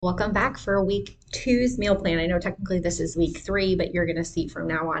Welcome back for week two's meal plan. I know technically this is week three, but you're going to see from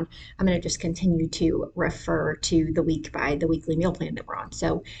now on, I'm going to just continue to refer to the week by the weekly meal plan that we're on.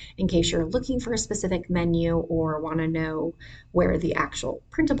 So in case you're looking for a specific menu or want to know where the actual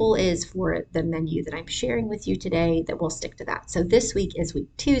printable is for the menu that I'm sharing with you today, that we'll stick to that. So this week is week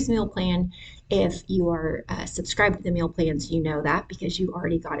two's meal plan. If you are subscribed to the meal plans, you know that because you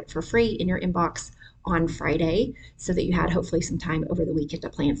already got it for free in your inbox on Friday so that you had hopefully some time over the weekend to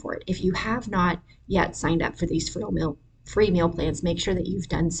plan for it. If you have not yet signed up for these free meal plans, make sure that you've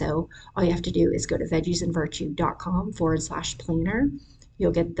done so. All you have to do is go to veggiesandvirtue.com/planner.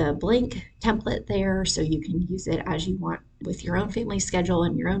 You'll get the blank template there so you can use it as you want with your own family schedule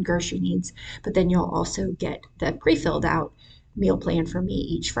and your own grocery needs. But then you'll also get the pre-filled out meal plan from me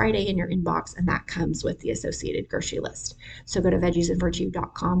each Friday in your inbox, and that comes with the associated grocery list. So go to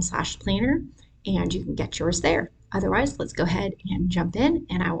veggiesandvirtue.com/planner and you can get yours there. Otherwise, let's go ahead and jump in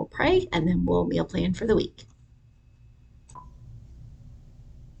and I will pray and then we'll meal plan for the week.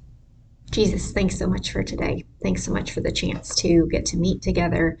 Jesus, thanks so much for today. Thanks so much for the chance to get to meet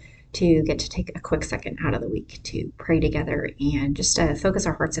together, to get to take a quick second out of the week to pray together and just to focus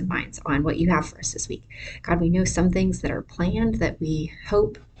our hearts and minds on what you have for us this week. God, we know some things that are planned that we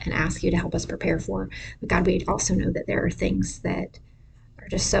hope and ask you to help us prepare for. But God, we also know that there are things that are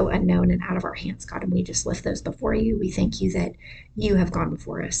just so unknown and out of our hands, God, and we just lift those before you. We thank you that you have gone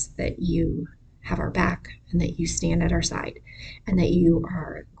before us, that you have our back, and that you stand at our side, and that you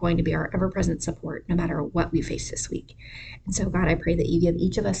are going to be our ever-present support no matter what we face this week. And so, God, I pray that you give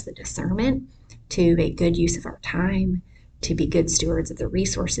each of us the discernment to make good use of our time, to be good stewards of the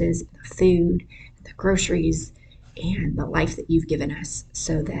resources, the food, the groceries, and the life that you've given us,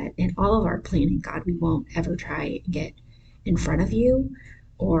 so that in all of our planning, God, we won't ever try and get in front of you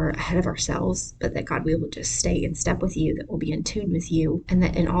or ahead of ourselves, but that God, we will just stay in step with you, that we'll be in tune with you, and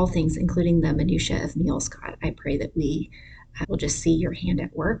that in all things, including the minutiae of meals, God, I pray that we will just see your hand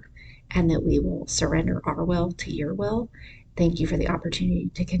at work and that we will surrender our will to your will. Thank you for the opportunity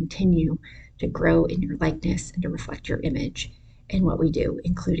to continue to grow in your likeness and to reflect your image in what we do,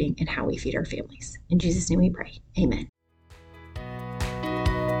 including in how we feed our families. In Jesus' name we pray. Amen.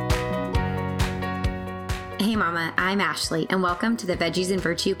 Hey Mama, I'm Ashley, and welcome to the Veggies and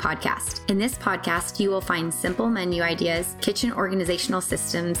Virtue podcast. In this podcast, you will find simple menu ideas, kitchen organizational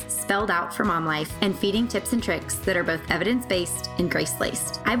systems spelled out for mom life, and feeding tips and tricks that are both evidence-based and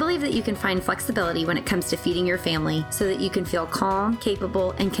grace-laced. I believe that you can find flexibility when it comes to feeding your family so that you can feel calm,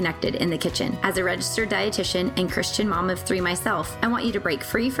 capable, and connected in the kitchen. As a registered dietitian and Christian mom of 3 myself, I want you to break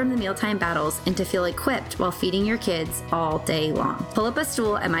free from the mealtime battles and to feel equipped while feeding your kids all day long. Pull up a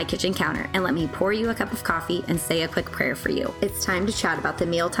stool at my kitchen counter and let me pour you a cup of coffee and say a quick prayer for you. It's time to chat about the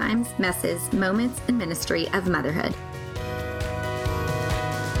meal times, messes, moments, and ministry of motherhood.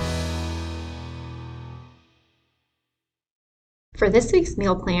 For this week's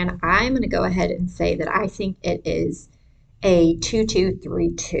meal plan, I'm going to go ahead and say that I think it is a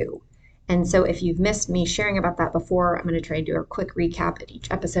 2-2-3-2. And so if you've missed me sharing about that before, I'm going to try and do a quick recap at each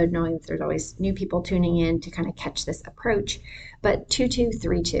episode, knowing that there's always new people tuning in to kind of catch this approach. But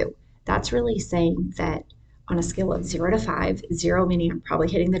 2-2-3-2, that's really saying that on a scale of 0 to 5, 0 meaning I'm probably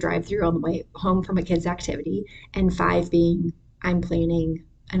hitting the drive-thru on the way home from a kid's activity, and 5 being I'm planning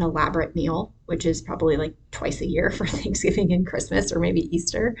an elaborate meal, which is probably like twice a year for Thanksgiving and Christmas or maybe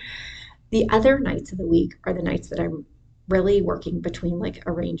Easter. The other nights of the week are the nights that I'm really working between like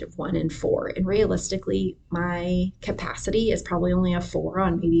a range of 1 and 4. And realistically, my capacity is probably only a 4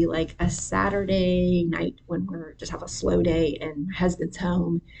 on maybe like a Saturday night when we're just have a slow day and my husband's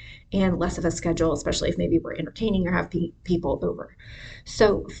home, and less of a schedule, especially if maybe we're entertaining or have people over.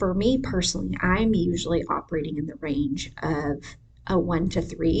 So for me personally, I'm usually operating in the range of a 1 to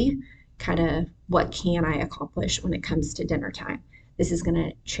 3, kind of what can I accomplish when it comes to dinner time. This is going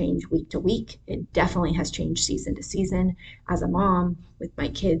to change week to week. It definitely has changed season to season as a mom with my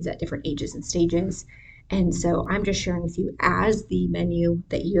kids at different ages and stages. And so I'm just sharing with you as the menu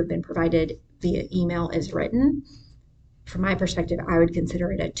that you have been provided via email is written. From my perspective, I would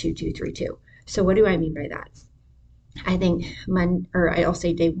consider it a 2-2-3-2. So what do I mean by that? I think I'll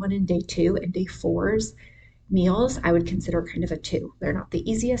say day 1 and day 2 and day 4's meals, I would consider kind of a 2. They're not the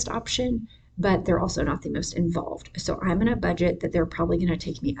easiest option, but they're also not the most involved. So I'm going to budget that they're probably going to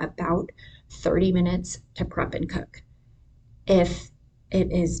take me about 30 minutes to prep and cook. If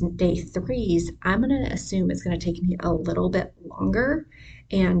it is day 3's, I'm going to assume it's going to take me a little bit longer.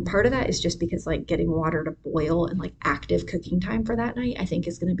 And part of that is just because like getting water to boil and like active cooking time for that night, I think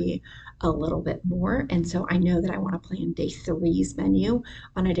is going to be a little bit more. And so I know that I want to plan day 3's menu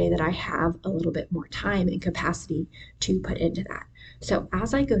on a day that I have a little bit more time and capacity to put into that. So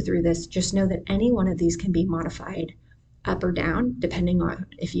as I go through this, just know that any one of these can be modified up or down, depending on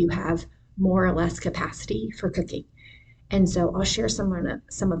if you have more or less capacity for cooking. And so I'll share some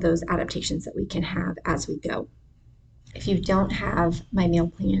of those adaptations that we can have as we go. If you don't have my meal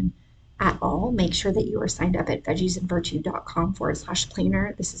plan at all, make sure that you are signed up at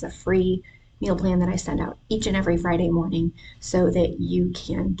veggiesandvirtue.com/planner. This is a free meal plan that I send out each and every Friday morning so that you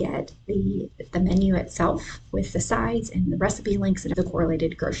can get the menu itself with the sides and the recipe links and the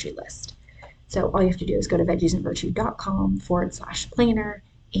correlated grocery list. So all you have to do is go to veggiesandvirtue.com/planner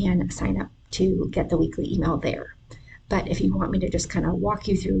and sign up to get the weekly email there. But if you want me to just kind of walk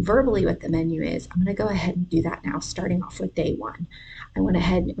you through verbally what the menu is, I'm going to go ahead and do that now, starting off with day one. I went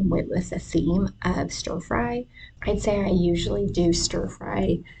ahead and went with the theme of stir fry. I'd say I usually do stir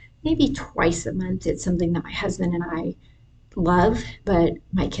fry maybe twice a month. It's something that my husband and I love, but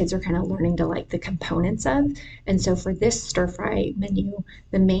my kids are kind of learning to like the components of. And so for this stir fry menu,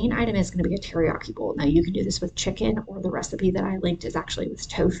 the main item is going to be a teriyaki bowl. Now you can do this with chicken, or the recipe that I linked is actually with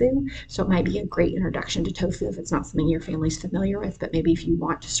tofu. So it might be a great introduction to tofu if it's not something your family's familiar with, but maybe if you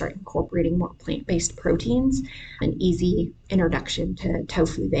want to start incorporating more plant-based proteins, an easy introduction to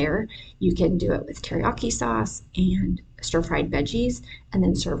tofu there. You can do it with teriyaki sauce and stir-fried veggies, and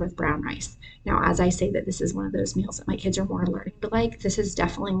then serve with brown rice. Now, as I say that this is one of those meals that my kids are more learning to like, this is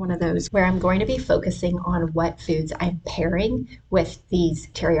definitely one of those where I'm going to be focusing on what foods I'm pairing with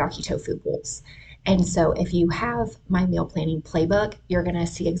these teriyaki tofu bowls. And so if you have my meal planning playbook, you're going to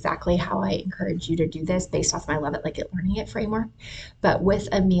see exactly how I encourage you to do this based off my Love It Like It Learning It framework. But with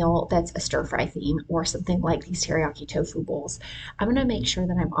a meal that's a stir fry theme or something like these teriyaki tofu bowls, I'm going to make sure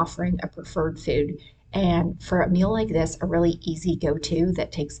that I'm offering a preferred food. And for a meal like this, a really easy go-to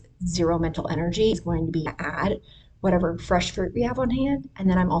that takes zero mental energy is going to be to add whatever fresh fruit we have on hand. And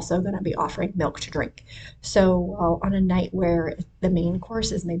then I'm also going to be offering milk to drink. So on a night where the main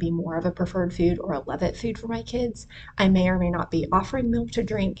course is maybe more of a preferred food or a love it food for my kids, I may or may not be offering milk to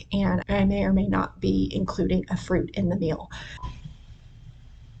drink, and I may or may not be including a fruit in the meal.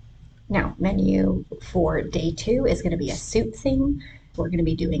 Now, menu for day 2 is going to be a soup theme. We're going to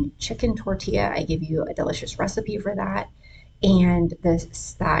be doing chicken tortilla. I give you a delicious recipe for that. And the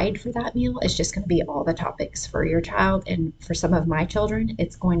side for that meal is just going to be all the topics for your child. And for some of my children,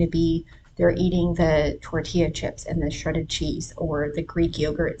 it's going to be they're eating the tortilla chips and the shredded cheese, or the Greek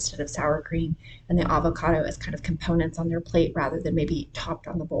yogurt instead of sour cream, and the avocado as kind of components on their plate rather than maybe topped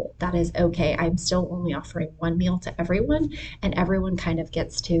on the bowl. That is okay. I'm still only offering one meal to everyone, and everyone kind of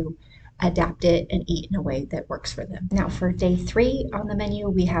gets to adapt it and eat in a way that works for them. Now for day 3 on the menu,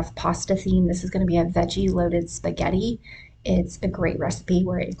 we have pasta theme. This is going to be a veggie loaded spaghetti. It's a great recipe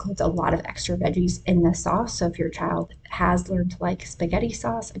where it includes a lot of extra veggies in the sauce. So if your child has learned to like spaghetti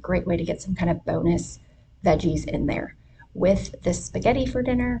sauce, a great way to get some kind of bonus veggies in there. With this spaghetti for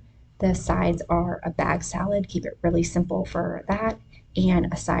dinner, the sides are a bag salad. Keep it really simple for that,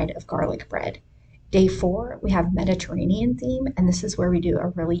 and a side of garlic bread. Day 4, we have Mediterranean theme, and this is where we do a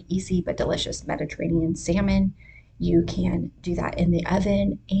really easy but delicious Mediterranean salmon. You can do that in the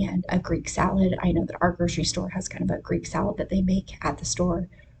oven, and a Greek salad. I know that our grocery store has kind of a Greek salad that they make at the store.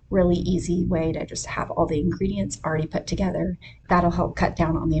 Really easy way to just have all the ingredients already put together. That'll help cut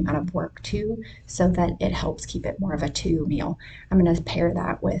down on the amount of work too, so that it helps keep it more of a 2 meal. I'm going to pair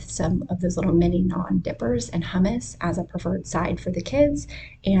that with some of those little mini naan dippers and hummus as a preferred side for the kids,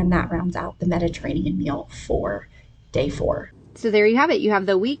 and that rounds out the Mediterranean meal for day 4. So there you have it. You have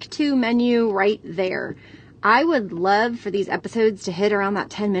the week 2 menu right there. I would love for these episodes to hit around that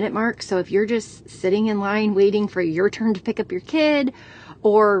 10-minute mark. So if you're just sitting in line waiting for your turn to pick up your kid,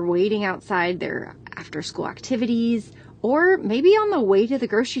 or waiting outside their after school activities, or maybe on the way to the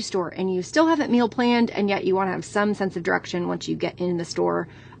grocery store and you still haven't meal planned, and yet you want to have some sense of direction once you get in the store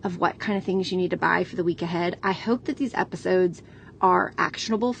of what kind of things you need to buy for the week ahead, I hope that these episodes are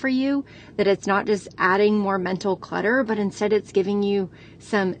actionable for you, that it's not just adding more mental clutter, but instead it's giving you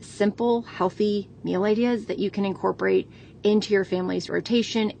some simple, healthy meal ideas that you can incorporate into your family's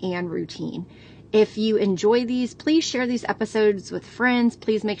rotation and routine. If you enjoy these, please share these episodes with friends.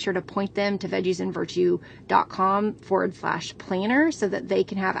 Please make sure to point them to veggiesandvirtue.com/planner so that they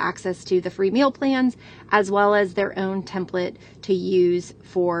can have access to the free meal plans, as well as their own template to use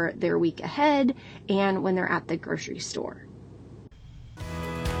for their week ahead and when they're at the grocery store.